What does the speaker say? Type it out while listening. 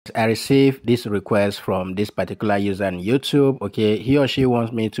I received this request from this particular user on YouTube. Okay, he or she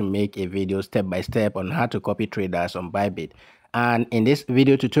wants me to make a video step by step on how to copy traders on Bybit. And in this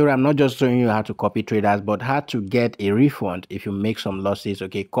video tutorial, I'm not just showing you how to copy traders, but how to get a refund if you make some losses.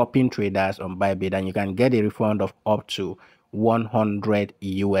 Okay, copying traders on Bybit, and you can get a refund of up to 100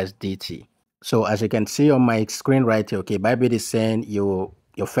 USDT. So as you can see on my screen right here, okay, Bybit is saying your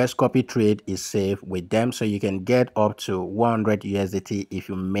first copy trade is safe with them, so you can get up to 100 USDT if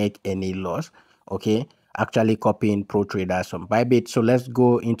you make any loss. Okay, actually copying pro traders from Bybit. So let's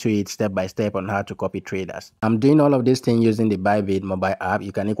go into it step by step on how to copy traders. I'm doing all of this thing using the Bybit mobile app.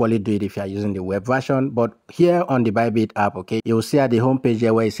 You can equally do it if you are using the web version, but here on the Bybit app, okay, you'll see at the home page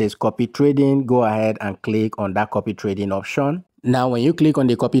here where it says copy trading. Go ahead and click on that copy trading option. Now, when you click on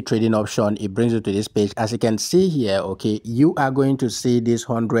the copy trading option, it brings you to this page. As you can see here, okay, you are going to see this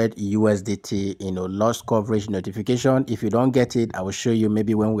 100 USDT, loss coverage notification. If you don't get it, I will show you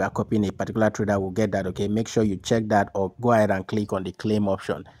maybe when we are copying a particular trader, we'll get that. Okay, make sure you check that or go ahead and click on the claim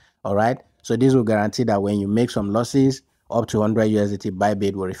option. All right. So this will guarantee that when you make some losses, up to 100 USDT,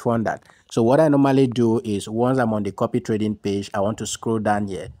 Bybit will refund that. So what I normally do is once I'm on the copy trading page, I want to scroll down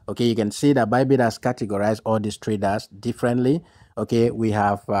here. Okay, you can see that Bybit has categorized all these traders differently. Okay, we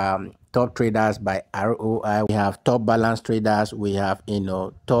have top traders by ROI, we have top balance traders, we have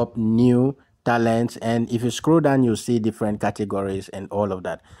top new talents, and if you scroll down you'll see different categories and all of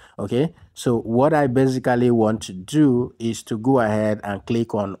that. Okay, so what I basically want to do is to go ahead and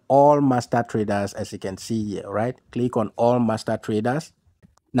click on all master traders. As you can see here, right, click on all master traders.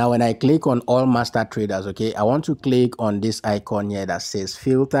 Now when I click on all master traders, okay, I want to click on this icon here that says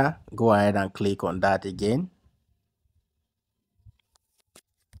filter. Go ahead and click on that again.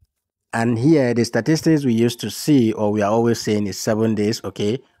 And here the statistics we used to see, or we are always saying, is 7 days.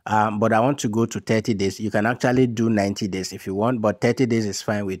 Okay, but I want to go to 30 days. You can actually do 90 days if you want, but 30 days is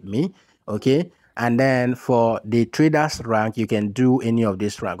fine with me. Okay, and then for the traders rank, you can do any of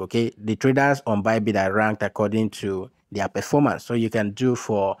this rank. Okay, the traders on Bybit are ranked according to their performance, so you can do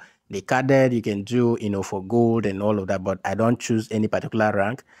for the cadet, you can do for gold and all of that, but I don't choose any particular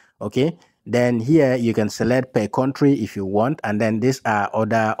rank. Okay, then here you can select per country if you want, and then these are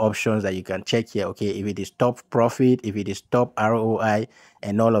other options that you can check here. Okay, if it is top profit, if it is top ROI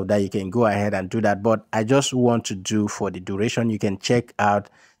and all of that, you can go ahead and do that. But I just want to do for the duration. You can check out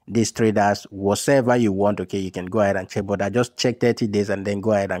these traders whatever you want. Okay, you can go ahead and check, but I just check 30 days and then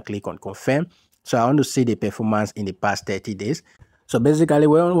go ahead and click on confirm. So I want to see the performance in the past 30 days. So basically,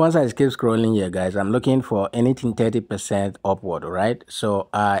 once I keep scrolling here, guys, I'm looking for anything 30% upward, right? So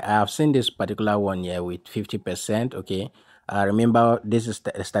I have seen this particular one here with 50%. Okay, remember this is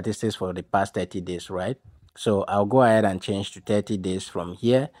the statistics for the past 30 days, right? So I'll go ahead and change to 30 days from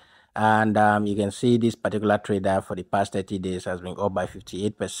here. And you can see this particular trader for the past 30 days has been up by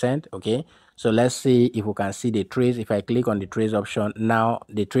 58%. Okay, so let's see if we can see the trades. If I click on the trades option, now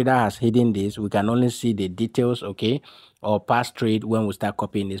the trader has hidden this. We can only see the details, okay, or past trade when we start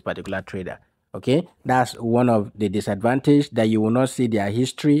copying this particular trader. Okay, that's one of the disadvantage, that you will not see their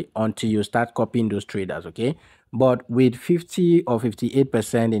history until you start copying those traders. Okay, but with 50 or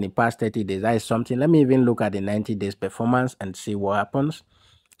 58% in the past 30 days, that is something. Let me even look at the 90 days performance and see what happens.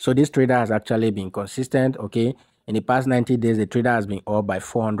 So this trader has actually been consistent. Okay, in the past 90 days, the trader has been up by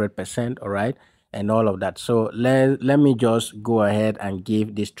 400%. All right, and all of that. So let me just go ahead and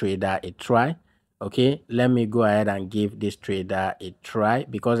give this trader a try. Okay, let me go ahead and give this trader a try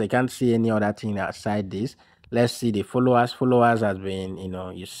because I can't see any other thing outside this. Let's see the followers. Followers has been,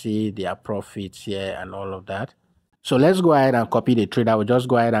 you see their profits here and all of that. So let's go ahead and copy the trader. We'll just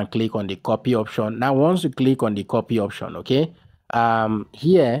go ahead and click on the copy option. Now, once you click on the copy option, okay,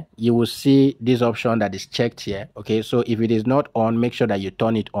 here you will see this option that is checked here. Okay, so if it is not on, make sure that you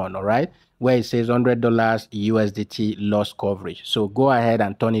turn it on. All right, where it says $100 USDT loss coverage. So go ahead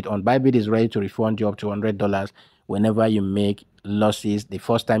and turn it on. Bybit is ready to refund you up to $100 whenever you make losses the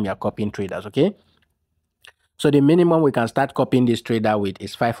first time you're copying traders. Okay, so the minimum we can start copying this trader with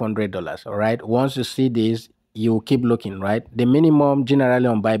is $500. All right, once you see this, you keep looking, right? The minimum generally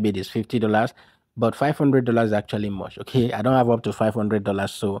on Bybit is $50, but $500 is actually much. Okay, I don't have up to $500,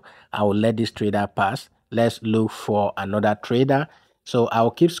 so I will let this trader pass. Let's look for another trader. So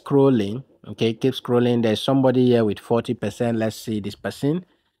I'll keep scrolling. Okay, keep scrolling. There's somebody here with 40%. Let's see this person.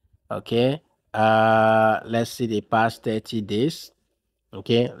 Okay, let's see the past 30 days.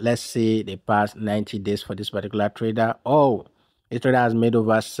 Okay, let's see the past 90 days for this particular trader. Oh, this trader has made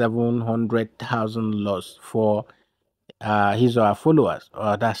over 700,000 loss for his or her followers.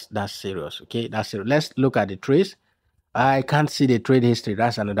 Oh, that's serious. Okay, that's serious. Let's look at the trades. I can't see the trade history.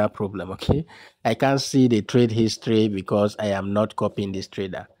 That's another problem, okay? I can't see the trade history because I am not copying this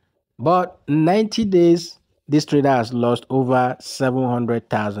trader. But 90 days, this trader has lost over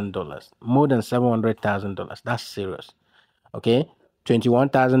 $700,000, more than $700,000. That's serious, okay?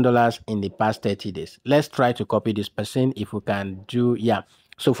 $21,000 in the past 30 days. Let's try to copy this person if we can do, yeah.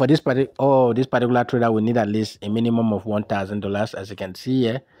 So for this particular trader, we need at least a minimum of $1,000, as you can see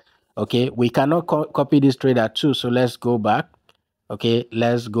here. Okay, we cannot copy this trader too, so let's go back. Okay,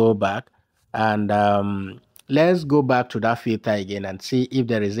 let's go back and let's go back to that filter again and see if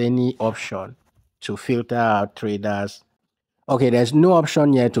there is any option to filter out traders. Okay, there's no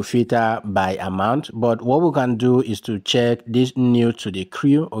option here to filter by amount, but what we can do is to check this new to the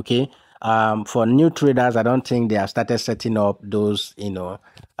crew. Okay, for new traders, I don't think they have started setting up those,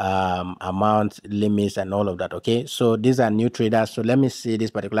 amount limits and all of that. Okay, so these are new traders. So let me see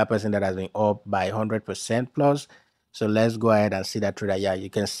this particular person that has been up by 100% plus. So let's go ahead and see that trader. Yeah, you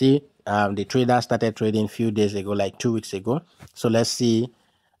can see the trader started trading a few days ago, like 2 weeks ago. So let's see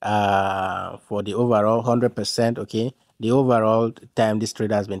for the overall 100%. Okay, the overall time this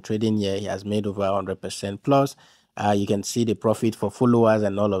trader has been trading here, he has made over 100% plus. You can see the profit for followers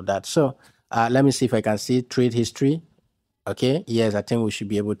and all of that. So let me see if I can see trade history. Okay, yes, I think we should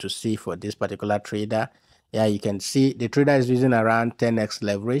be able to see for this particular trader. Yeah, you can see the trader is using around 10x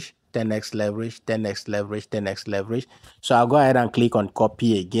leverage, 10x leverage, 10x leverage, 10x leverage. So I'll go ahead and click on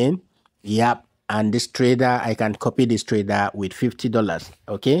copy again. Yep, and this trader, I can copy this trader with $50.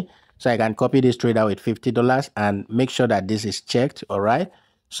 Okay, so I can copy this trader with $50 and make sure that this is checked. All right,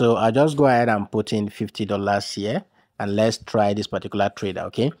 so I'll just go ahead and put in $50 here, and let's try this particular trader.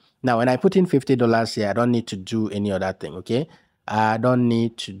 Okay, now when I put in $50 here, I don't need to do any other thing. Okay, I don't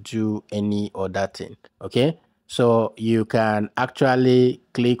need to do any other thing. Okay, so you can actually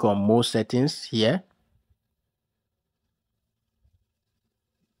click on more settings here.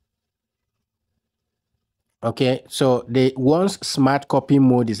 Okay, so once smart copy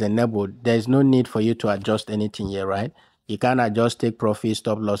mode is enabled, there is no need for you to adjust anything here, right? You can adjust take profit,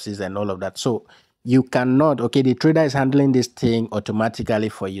 stop losses, and all of that. So you cannot, okay, the trader is handling this thing automatically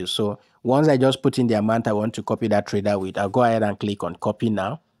for you. So once I just put in the amount I want to copy that trader with, I'll go ahead and click on copy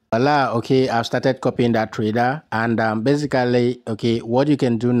now. Voila, okay, I've started copying that trader, and basically, okay, what you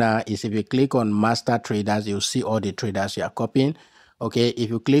can do now is if you click on master traders, you'll see all the traders you are copying. Okay, if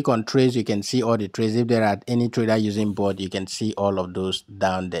you click on trades, you can see all the trades. If there are any trader using board, you can see all of those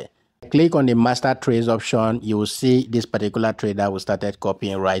down there. Click on the master trades option, you will see this particular trader we started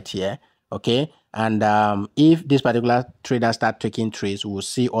copying right here. Okay, and if this particular trader start taking trades, we will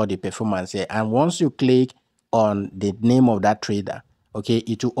see all the performance here. And once you click on the name of that trader, okay,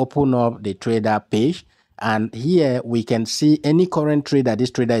 it will open up the trader page, and here we can see any current trade that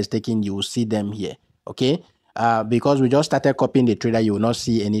this trader is taking. You will see them here. Okay, because we just started copying the trader, you will not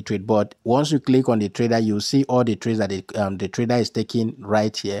see any trade, but once you click on the trader, you will see all the trades that the trader is taking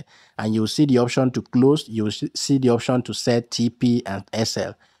right here, and you will see the option to close, you will see the option to set TP and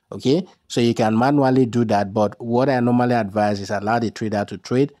SL. Okay, so you can manually do that, but what I normally advise is allow the trader to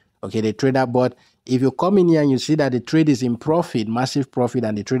trade. Okay, the trader, but if you come in here and you see that the trade is in profit, massive profit,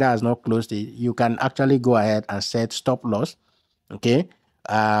 and the trader has not closed it, you can actually go ahead and set stop loss. Okay,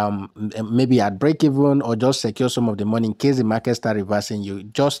 maybe at break even, or just secure some of the money in case the market start reversing you,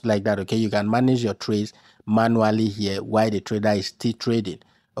 just like that. Okay, you can manage your trades manually here while the trader is still trading.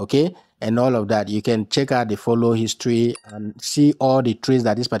 Okay, and all of that, you can check out the follow history and see all the trades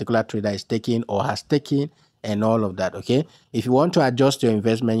that this particular trader is taking or has taken and all of that. Okay, if you want to adjust your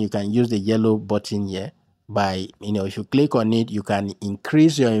investment, you can use the yellow button here. By, if you click on it, you can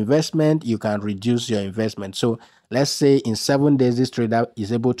increase your investment, you can reduce your investment. So let's say in 7 days this trader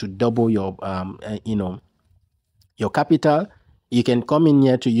is able to double your your capital. You can come in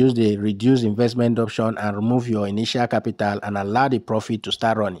here to use the reduce investment option and remove your initial capital and allow the profit to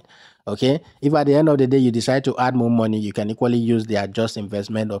start running. Okay, if at the end of the day you decide to add more money, you can equally use the adjust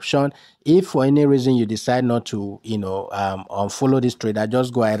investment option. If for any reason you decide not to unfollow this trader,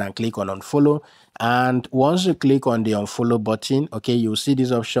 just go ahead and click on unfollow. And once you click on the unfollow button, okay, you'll see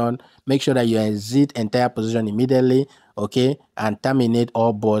this option. Make sure that you exit entire position immediately, okay, and terminate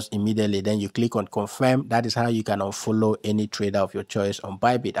all boards immediately. Then you click on confirm. That is how you can unfollow any trader of your choice on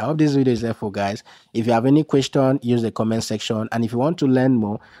Bybit. I hope this video is helpful, guys. If you have any question, use the comment section. And if you want to learn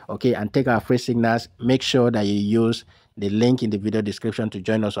more, okay, and take our free signals, make sure that you use the link in the video description to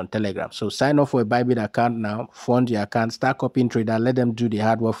join us on Telegram. So sign up for a Bybit account now, fund your account, start copying trader, let them do the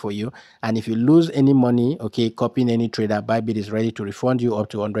hard work for you. And if you lose any money, okay, copying any trader, Bybit is ready to refund you up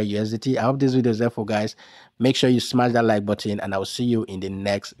to 100 USDT. I hope this video is helpful, guys. Make sure you smash that like button, and I'll see you in the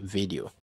next video.